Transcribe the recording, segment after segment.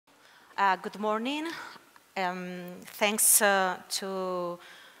Good morning. Thanks to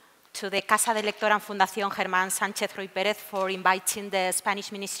the Casa del Lector and Fundación Germán Sánchez Ruipérez for inviting the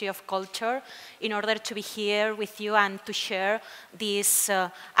Spanish Ministry of Culture in order to be here with you and to share these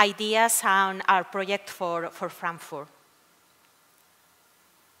ideas and our project for Frankfurt.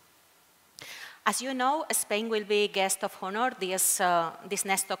 As you know, Spain will be guest of honor this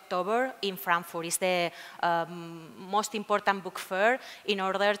next October in Frankfurt. It's the most important book fair in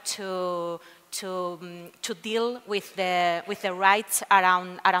order to deal with the rights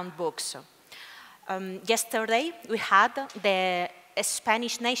around books. Yesterday, we had the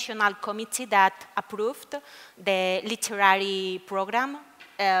Spanish National Committee that approved the literary program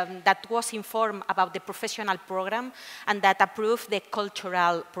that was informed about the professional program and that approved the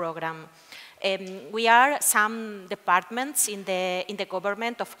cultural program. We are some departments in the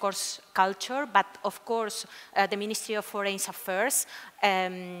government, of course, culture, but of course, the Ministry of Foreign Affairs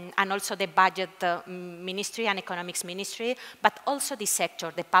and also the Budget Ministry and Economics Ministry, but also the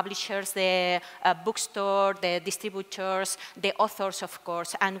sector, the publishers, the bookstore, the distributors, the authors, of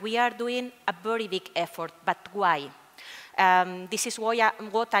course, and we are doing a very big effort, but why? This is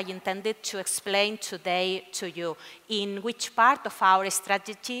what I intended to explain today to you, in which part of our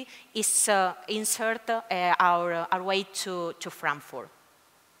strategy is insert our way to Frankfurt.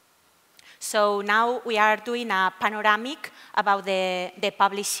 So now we are doing a panoramic about the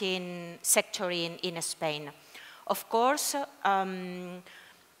publishing sector in Spain. Of course,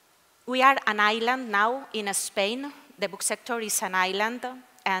 we are an island now in Spain. The book sector is an island,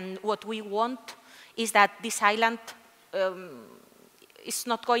 and what we want is that this island it's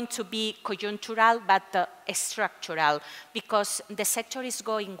not going to be conjunctural, but structural, because the sector is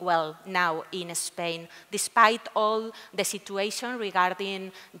going well now in Spain, despite all the situation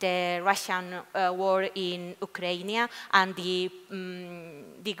regarding the Russian war in Ukraine and the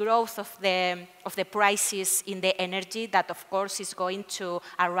growth of the prices in the energy that, of course, is going to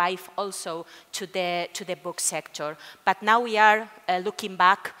arrive also to the book sector. But now we are looking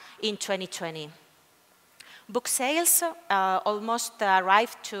back in 2020. Book sales almost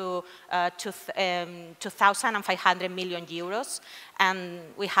arrived to 2,500 million euros, and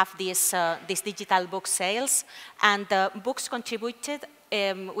we have these digital book sales, and books contributed,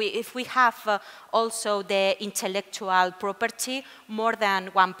 if we have also the intellectual property, more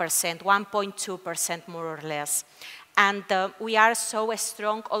than 1%, 1.2% more or less. And we are so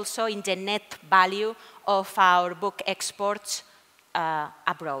strong also in the net value of our book exports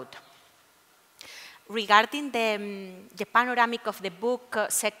abroad. Regarding the panoramic of the book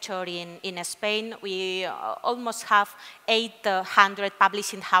sector in Spain, we almost have 800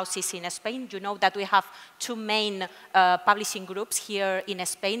 publishing houses in Spain. You know that we have two main publishing groups here in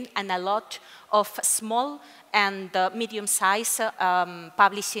Spain and a lot of small and medium-sized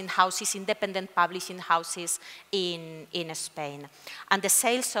publishing houses, independent publishing houses in Spain. And the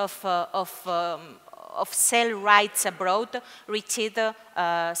sales of sale rights abroad reached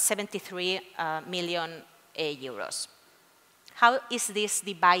 73 million euros. How is this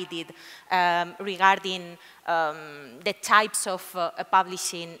divided regarding the types of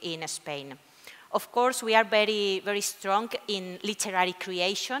publishing in Spain? Of course, we are very, very strong in literary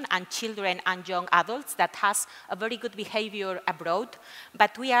creation and children and young adults that has a very good behavior abroad,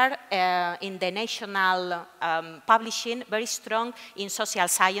 but we are in the national publishing very strong in social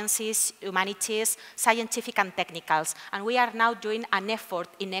sciences, humanities, scientific and technicals, and we are now doing an effort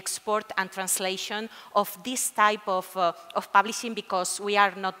in export and translation of this type of publishing because we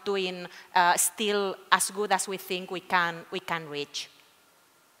are not doing still as good as we think we can reach.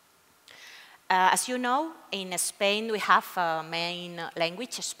 As you know, in Spain we have a main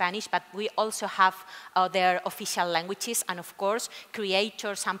language, Spanish, but we also have other official languages, and of course,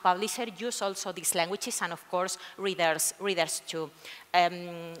 creators and publishers use also these languages, and of course, readers too.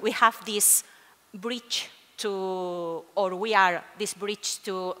 We have this bridge we are this bridge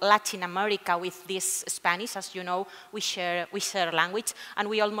to Latin America with this Spanish. As you know, we share language, and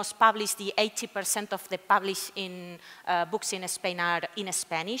we almost publish the 80% of the published in books in Spain are in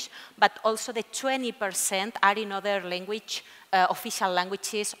Spanish, but also the 20% are in other language, official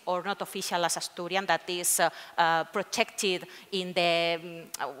languages or not official as Asturian, that is protected in the,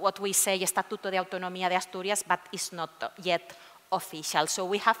 what we say, Estatuto de Autonomía de Asturias, but is not yet official. So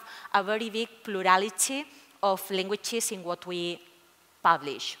we have a very big plurality of languages in what we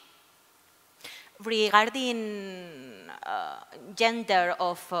publish. Regarding gender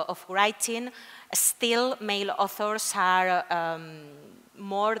of writing, still male authors are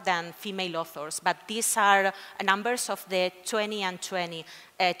more than female authors, but these are numbers of the 20 and 20.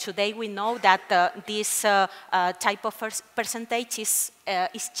 Today we know that this type of percentage is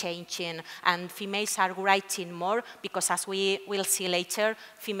changing, and females are writing more because, as we will see later,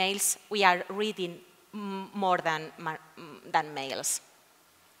 females, we are reading more than males.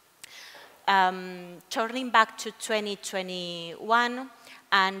 Turning back to 2021,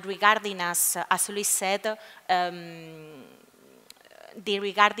 and regarding, as Luis said,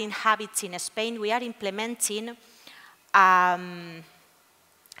 regarding habits in Spain, we are implementing a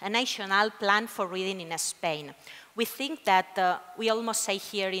national plan for reading in Spain. We think that we almost say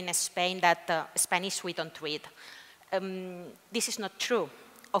here in Spain that Spanish we don't read. This is not true.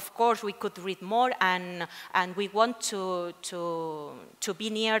 Of course, we could read more, and we want to be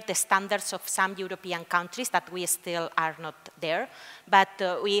near the standards of some European countries that we still are not there. But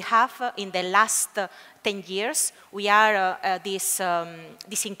we have, in the last 10 years, we are this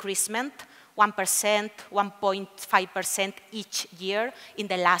increasement, 1%, 1.5% each year in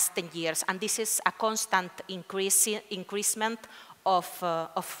the last 10 years. And this is a constant increasement of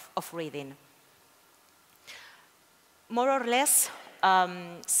reading. More or less,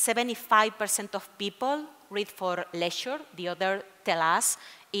 75% of people read for leisure. The other tell us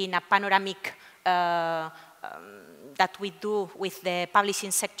in a panoramic that we do with the publishing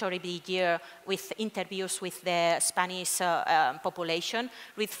sector every year, with interviews with the Spanish population,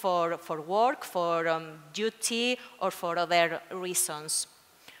 read for work, for duty, or for other reasons.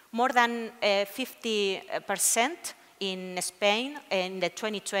 More than 50% in Spain in the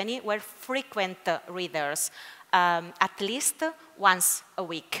 2020 were frequent readers. At least once a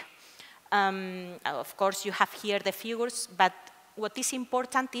week. Of course, you have here the figures, but what is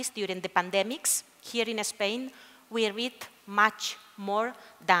important is during the pandemics, here in Spain, we read much more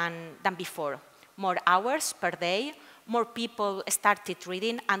than before. More hours per day, more people started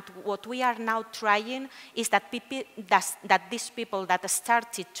reading, and what we are now trying is that these people that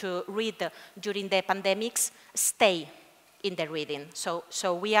started to read during the pandemics stay in the reading. So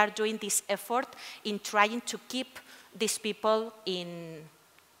we are doing this effort in trying to keep these people in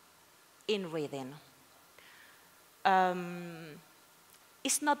reading.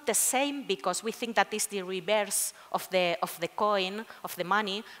 It's not the same because we think that is the reverse of the coin, of the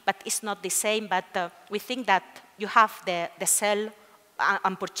money, but it's not the same, but we think that you have the sale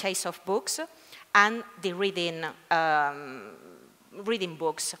and purchase of books and the reading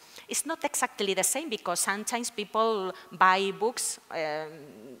books. It's not exactly the same because sometimes people buy books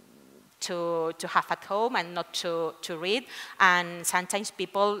to have at home and not to read, and sometimes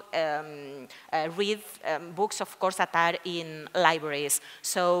people read books, of course, that are in libraries.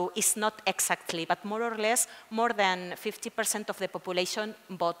 So it's not exactly, but more or less, more than 50% of the population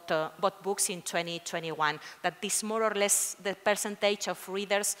bought books in 2021. That is more or less the percentage of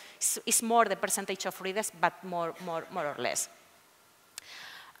readers, is more the percentage of readers, but more or less.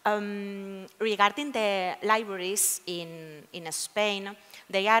 Regarding the libraries in Spain,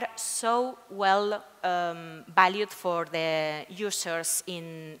 they are so well valued for the users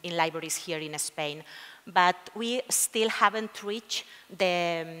in libraries here in Spain, but we still haven't reached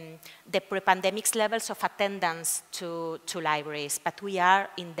the pre-pandemic levels of attendance to libraries, but we are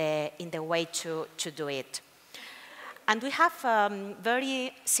in the way to do it. And we have a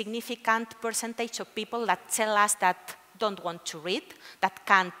very significant percentage of people that tell us that don't want to read, that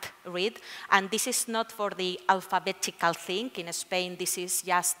can't read, and this is not for the alphabetical thing. In Spain, this is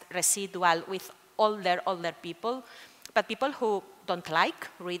just residual with older people, but people who don't like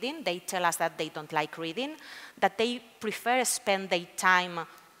reading, they tell us that they don't like reading, that they prefer spend their time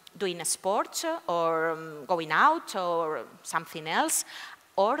doing sports or going out or something else,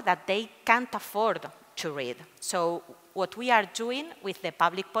 or that they can't afford to read. So what we are doing with the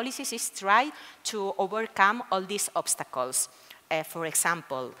public policies is try to overcome all these obstacles. For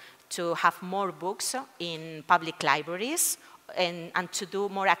example, to have more books in public libraries and to do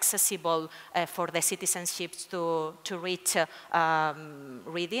more accessible for the citizenships to reach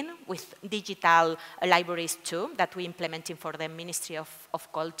reading with digital libraries too, that we're implementing for the Ministry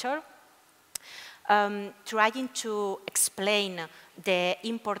of Culture. Trying to explain the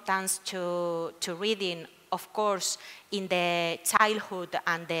importance to reading, of course, in the childhood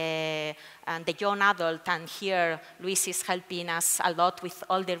and the young adult, and here Luis is helping us a lot with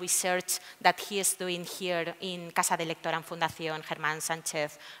all the research that he is doing here in Casa del Lector and Fundación Germán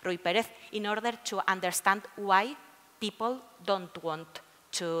Sánchez Ruipérez, in order to understand why people don't want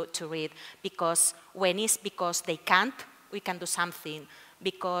to read. Because when it's because they can't, we can do something.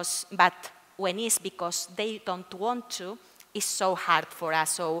 But when it's because they don't want to, is so hard for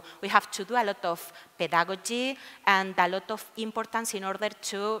us. So we have to do a lot of pedagogy and a lot of importance in order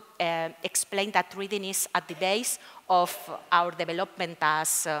to explain that reading is at the base of our development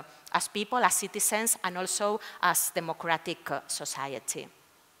as people, as citizens, and also as democratic society.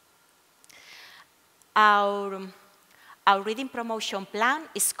 Our reading promotion plan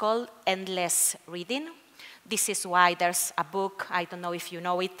is called Endless Reading. This is why there's a book, I don't know if you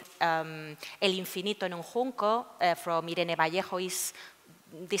know it, El Infinito en un Junco, from Irene Vallejo. Is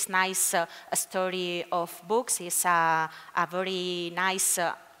this nice story of books. It's a very nice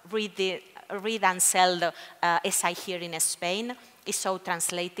read and sell essay here in Spain. It's so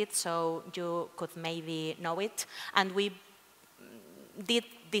translated, so you could maybe know it. And we did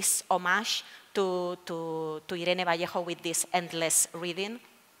this homage to Irene Vallejo with this endless reading.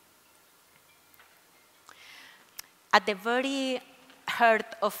 At the very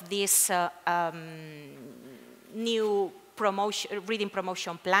heart of this new reading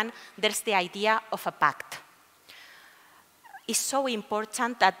promotion plan, there's the idea of a pact. It's so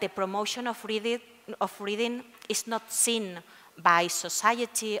important that the promotion of reading is not seen by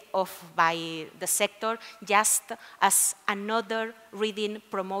society or by the sector just as another reading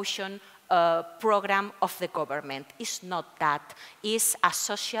promotion program of the government. It's not that. It's a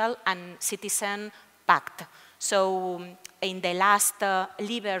social and citizen pact. So in the last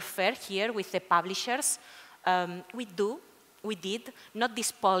Liber Fair here with the publishers, we did not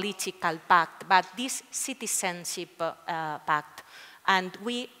this political pact, but this citizenship pact. And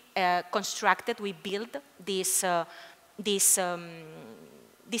we we built this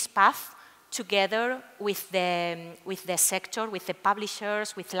path together with the sector, with the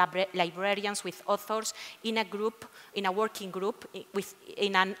publishers, with librarians, with authors, in a working group,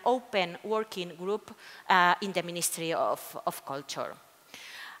 in an open working group in the Ministry of Culture.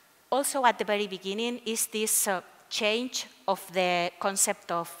 Also at the very beginning is this change of the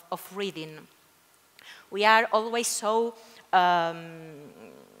concept of reading. We are always so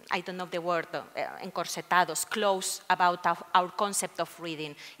I don't know the word, encorsetados, close about our concept of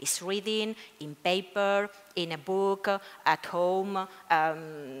reading. Is reading in paper, in a book, at home,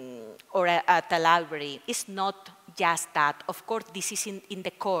 or at a library. It's not just that. Of course, this is in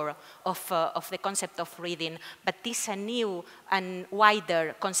the core of the concept of reading, but this is a new and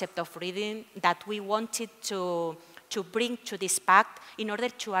wider concept of reading that we wanted to bring to this pact in order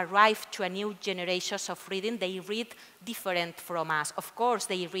to arrive to a new generation of reading. They read different from us. Of course,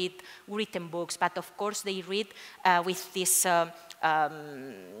 they read written books, but of course they read with this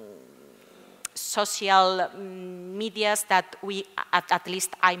social medias that we, at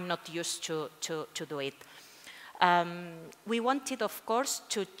least I'm not used to do it. We wanted, of course,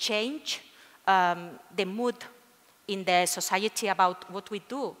 to change the mood in the society about what we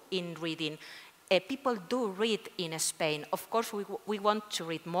do in reading. People do read in Spain. Of course, we want to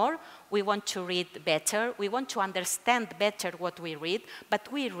read more, we want to read better, we want to understand better what we read,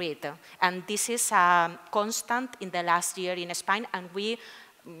 but we read. And this is a constant in the last year in Spain, and we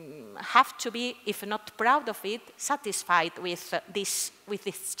have to be, if not proud of it, satisfied with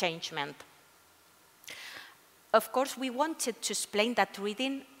this changement. Of course, we wanted to explain that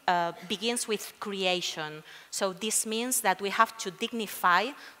reading begins with creation. So this means that we have to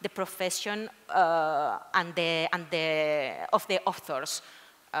dignify the profession of the authors,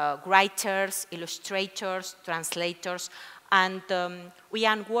 writers, illustrators, translators, and we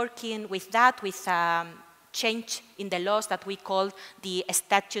are working with that, with change in the laws that we call the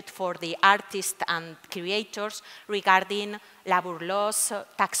Statute for the Artists and Creators regarding labor laws,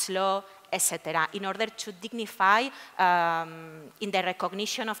 tax law, etc., in order to dignify in the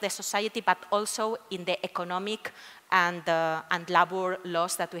recognition of the society, but also in the economic and labor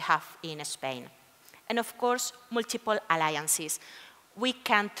laws that we have in Spain. And of course, multiple alliances. We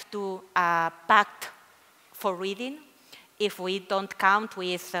can't do a pact for reading if we don't count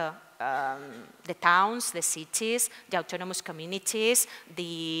with the towns, the cities, the autonomous communities,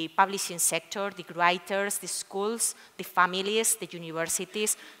 the publishing sector, the writers, the schools, the families, the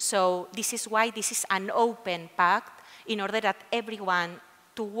universities. So this is why this is an open pact, in order that everyone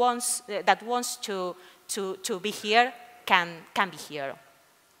that wants to be here can be here.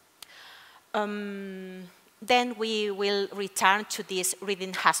 Then we will return to this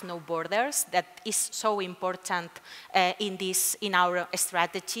reading has no borders that is so important in our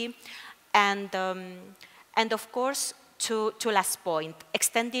strategy. And of course, to last point,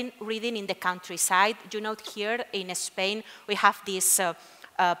 extending reading in the countryside. You know, here in Spain, we have this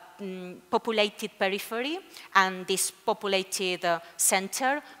populated periphery and this populated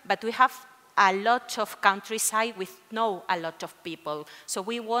center, but we have a lot of countryside with a lot of people. So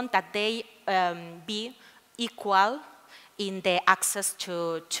we want that they be equal in the access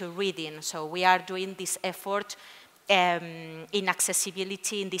to reading. So we are doing this effort in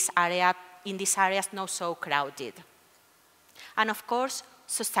accessibility in this area, in these areas not so crowded. And of course,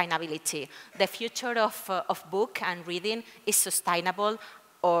 sustainability. The future of book and reading is sustainable,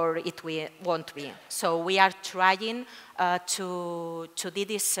 or it won't be. So we are trying to do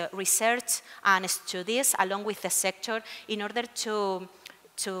this research and studies along with the sector in order to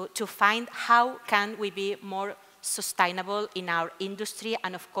find how can we be more sustainable in our industry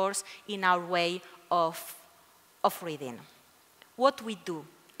and of course in our way of reading. What we do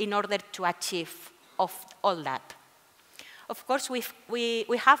in order to achieve all that? Of course, we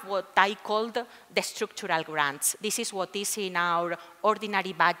have what I called the structural grants. This is what is in our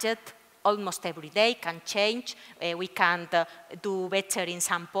ordinary budget almost every day, can change. We can do better in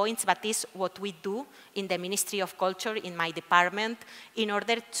some points, but this is what we do in the Ministry of Culture, in my department, in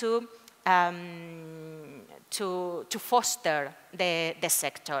order to foster the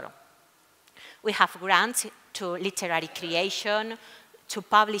sector. We have grants to literary creation, to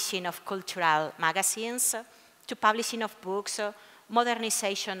publishing of cultural magazines, to publishing of books,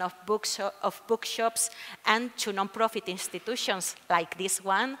 modernization of bookshops, and to non-profit institutions like this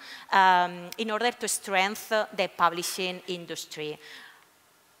one in order to strengthen the publishing industry.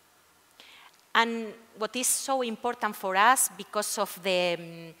 And what is so important for us, because of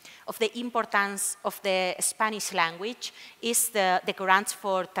the importance of the Spanish language, is the grants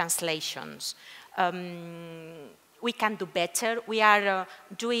for translations. We can do better. We are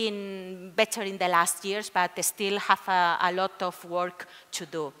doing better in the last years, but still have a lot of work to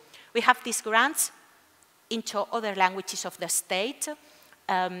do. We have these grants into other languages of the state,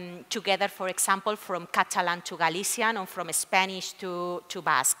 together, for example, from Catalan to Galician, or from Spanish to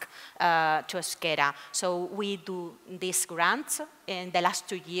Basque, to Euskera. So we do these grants. In the last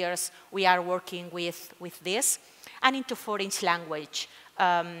 2 years, we are working with this. And into foreign language,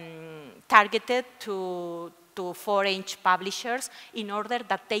 targeted to foreign publishers in order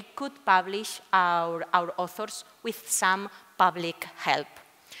that they could publish our authors with some public help.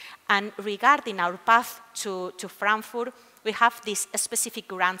 And regarding our path to Frankfurt, we have these specific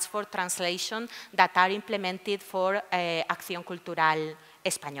grants for translation that are implemented for Acción Cultural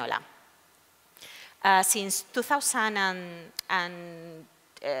Española. Since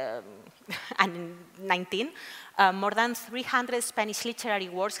 2019, more than 300 Spanish literary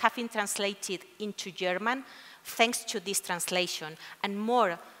works have been translated into German thanks to this translation, and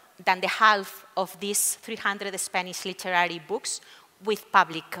more than the half of these 300 Spanish literary books with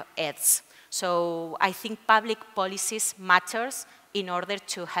public aids. So I think public policies matters in order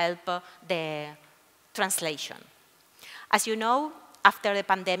to help the translation. As you know, after the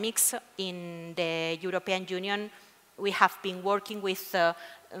pandemics in the European Union, we have been working with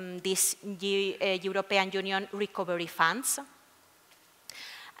these European Union recovery funds.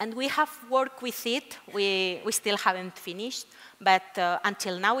 And we have worked with it. We still haven't finished, but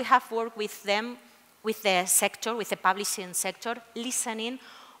until now we have worked with them, with the sector, with the publishing sector, listening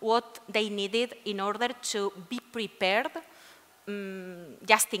what they needed in order to be prepared,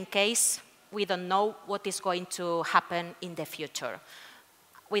 just in case we don't know what is going to happen in the future.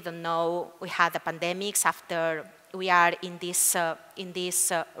 We don't know. We had the pandemics after we are in this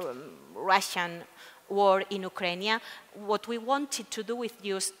Russian war in Ukraine. What we wanted to do with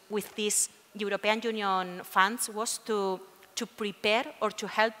these European Union funds was to prepare, or to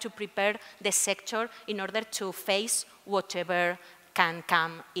help to prepare the sector in order to face whatever can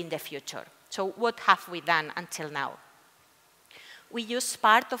come in the future. So what have we done until now? We use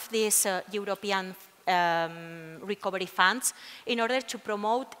part of these European recovery funds in order to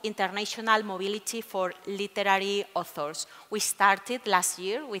promote international mobility for literary authors. We started last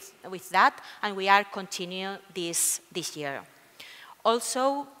year with that, and we are continuing this year.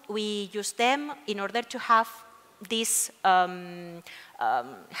 Also, we use them in order to have this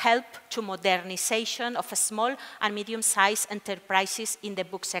help to modernization of small and medium-sized enterprises in the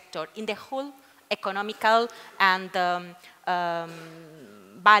book sector, in the whole economical and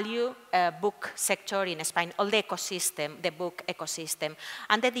value book sector in Spain, all the ecosystem, the book ecosystem,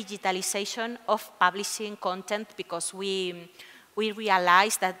 and the digitalization of publishing content, because we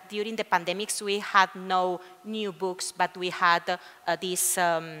realized that during the pandemics we had no new books, but we had these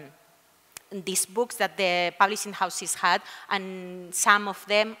books that the publishing houses had, and some of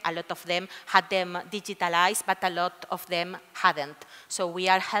them, a lot of them, had them digitalized, but a lot of them hadn't. So we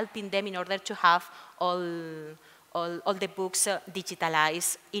are helping them in order to have all the books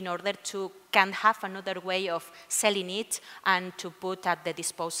digitalized, in order to can have another way of selling it and to put at the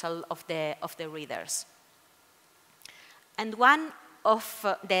disposal of the readers. And one of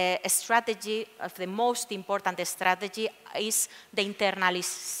the strategy, of the most important strategy, is the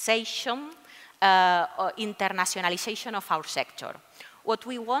internationalization of our sector. What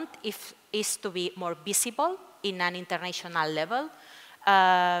we want is to be more visible in an international level,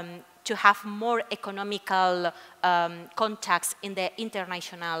 to have more economical contacts in the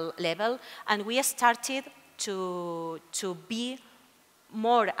international level, and we started to be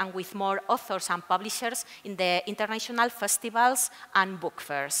more and with more authors and publishers in the international festivals and book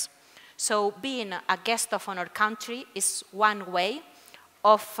fairs. So being a guest of honor country is one way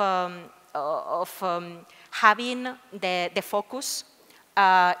of having the focus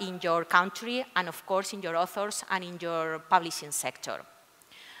in your country and of course in your authors and in your publishing sector.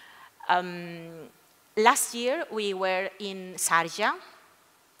 Last year we were in Sharjah,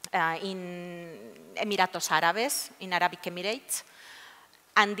 in Emiratos Árabes, in Arabic Emirates.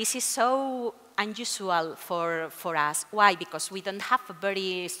 And this is so unusual for us. Why? Because we don't have a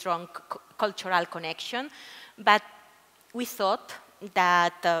very strong cultural connection, but we thought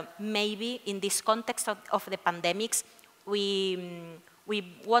that maybe in this context of the pandemics, we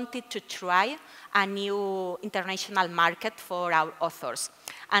wanted to try a new international market for our authors.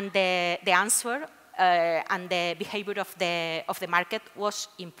 And the answer and the behavior of the market was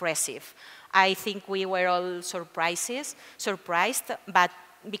impressive. I think we were all surprised, but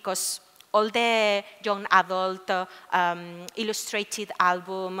because all the young adult illustrated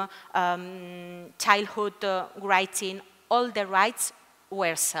album, childhood writing, all the rights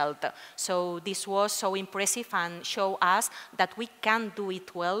were sold. So this was so impressive and showed us that we can do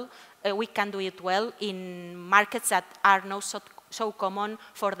it well. We can do it well in markets that are not so common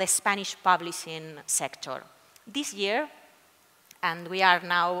for the Spanish publishing sector. This year, and we are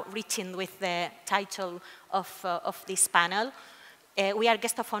now reaching with the title of this panel, we are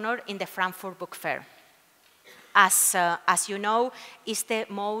guest of honor in the Frankfurt Book Fair. As you know, it's the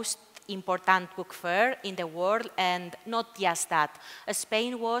most important book fair in the world, and not just that.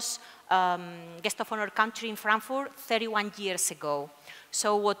 Spain was guest of honor country in Frankfurt 31 years ago.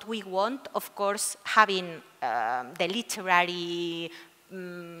 So what we want, of course, having the literary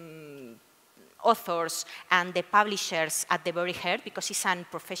authors and the publishers at the very heart, because it's a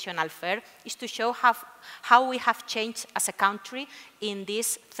professional fair, is to show how we have changed as a country in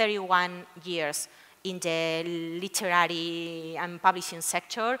these 31 years in the literary and publishing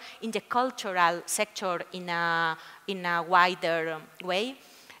sector, in the cultural sector in a wider way,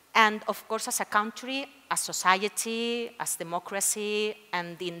 and of course as a country, as society, as democracy,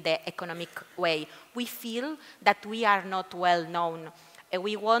 and in the economic way. We feel that we are not well known.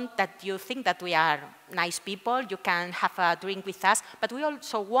 We want that you think that we are nice people, you can have a drink with us, but we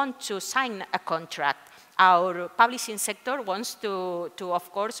also want to sign a contract. Our publishing sector wants to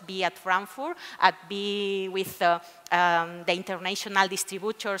of course, be at Frankfurt, be with the international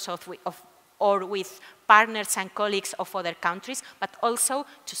distributors or with partners and colleagues of other countries, but also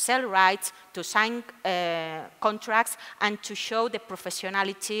to sell rights, to sign contracts, and to show the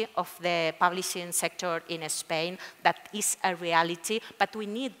professionality of the publishing sector in Spain. That is a reality, but we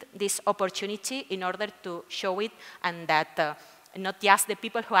need this opportunity in order to show it, and that not just the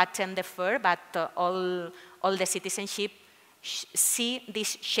people who attend the fair, but all the citizenship see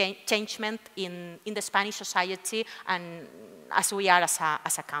this changement in the Spanish society and as we are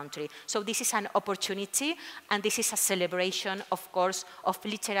as a country. So this is an opportunity, and this is a celebration, of course, of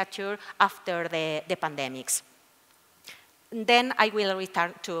literature after the pandemics. Then I will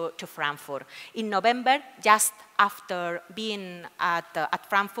return to Frankfurt. In November, just after being at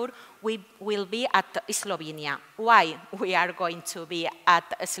Frankfurt, we will be at Slovenia. Why we are going to be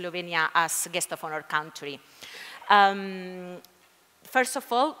at Slovenia as guest of honor country? First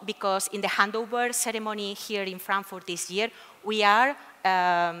of all, because in the handover ceremony here in Frankfurt this year, we are,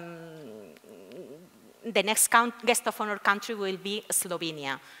 the next guest of honor country will be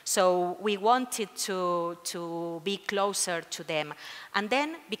Slovenia. So we wanted to be closer to them. And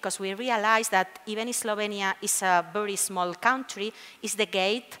then, because we realized that even Slovenia is a very small country, it's the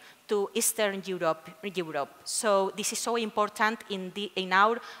gate to Eastern Europe. So this is so important in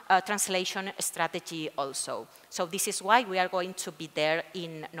our translation strategy also. So this is why we are going to be there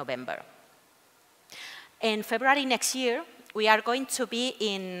in November. In February next year, we are going to be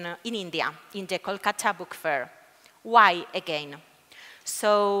in India, in the Kolkata Book Fair. Why again?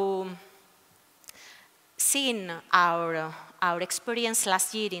 So, seeing our experience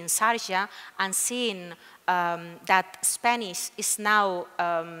last year in Sharjah and seeing that Spanish is now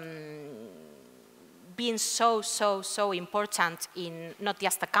being so important in not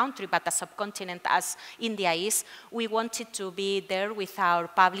just a country, but a subcontinent as India is, we wanted to be there with our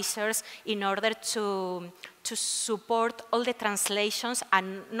publishers in order to support all the translations, and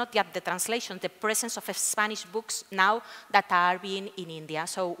not just the translations, the presence of Spanish books now that are being in India.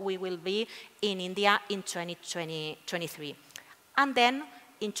 So we will be in India in 2023. And then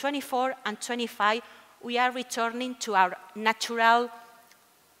in 24 and 25, we are returning to our natural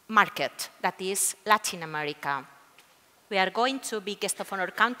market, that is Latin America. We are going to be guest of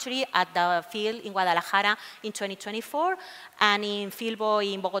honor country at the field in Guadalajara in 2024 and in Filbo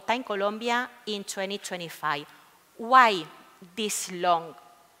in Bogotá in Colombia in 2025. Why this long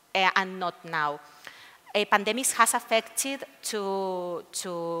and not now? Pandemic has affected to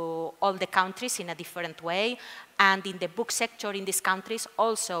all the countries in a different way, and in the book sector in these countries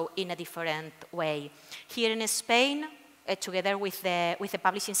also in a different way. Here in Spain, together with the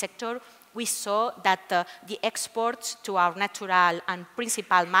publishing sector, we saw that the exports to our natural and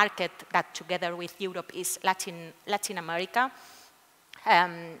principal market that together with Europe is Latin America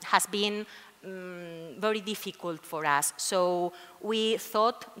has been very difficult for us. So we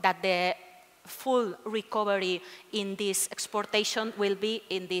thought that the full recovery in this exportation will be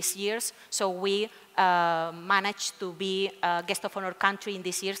in these years. So we managed to be a guest of honor country in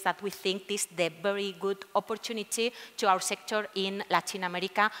these years that we think is the very good opportunity to our sector in Latin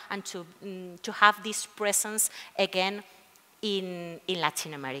America and to have this presence again in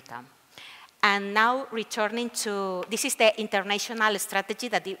Latin America. And now returning to, this is the international strategy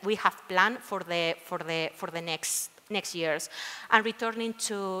that we have planned for the next years. And returning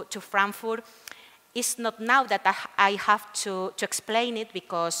to Frankfurt, it's not now that I have to explain it,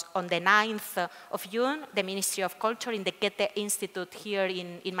 because on the 9th of June, the Ministry of Culture in the Goethe Institute here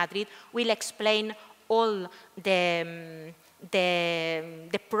in Madrid will explain all the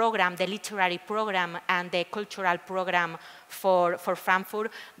program, the literary program and the cultural program for Frankfurt.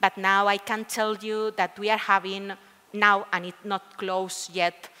 But now I can tell you that we are having now, and it's not closed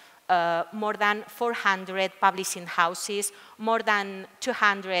yet, more than 400 publishing houses, more than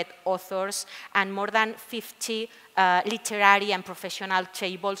 200 authors, and more than 50 literary and professional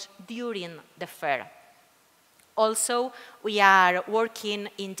tables during the fair. Also, we are working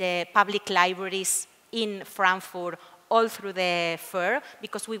in the public libraries in Frankfurt all through the fair,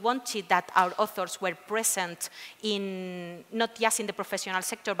 because we wanted that our authors were present in, not just in the professional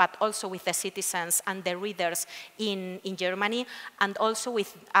sector, but also with the citizens and the readers in Germany, and also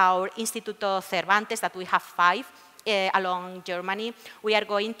with our Instituto Cervantes, that we have 5 along Germany. We are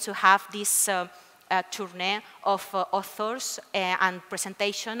going to have this tournée of authors and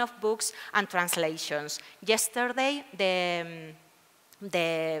presentation of books and translations. Yesterday,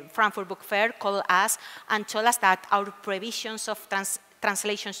 the Frankfurt Book Fair called us and told us that our previsions of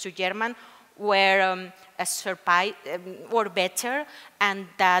translations to German were were better, and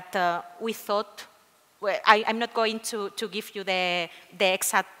that we thought, well, I'm not going to give you the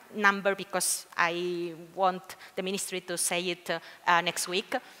exact number because I want the ministry to say it next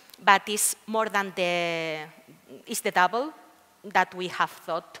week, but it's more than it's the double that we have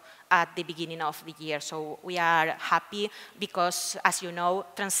thought at the beginning of the year. So we are happy because, as you know,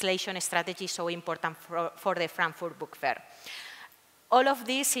 translation strategy is so important for the Frankfurt Book Fair. All of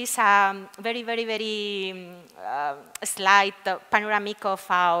this is a very, very, very slight panoramic of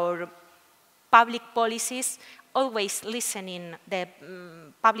our public policies, always listening the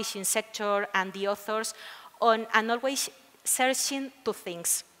publishing sector and the authors and always searching 2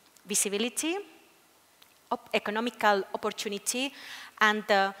 things: visibility, economical opportunity, and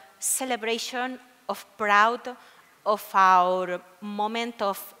the celebration of proud of our moment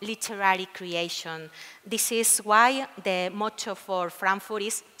of literary creation. This is why the motto for Frankfurt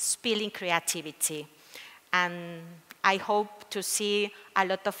is spilling creativity. And I hope to see a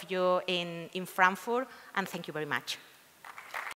lot of you in Frankfurt, and thank you very much.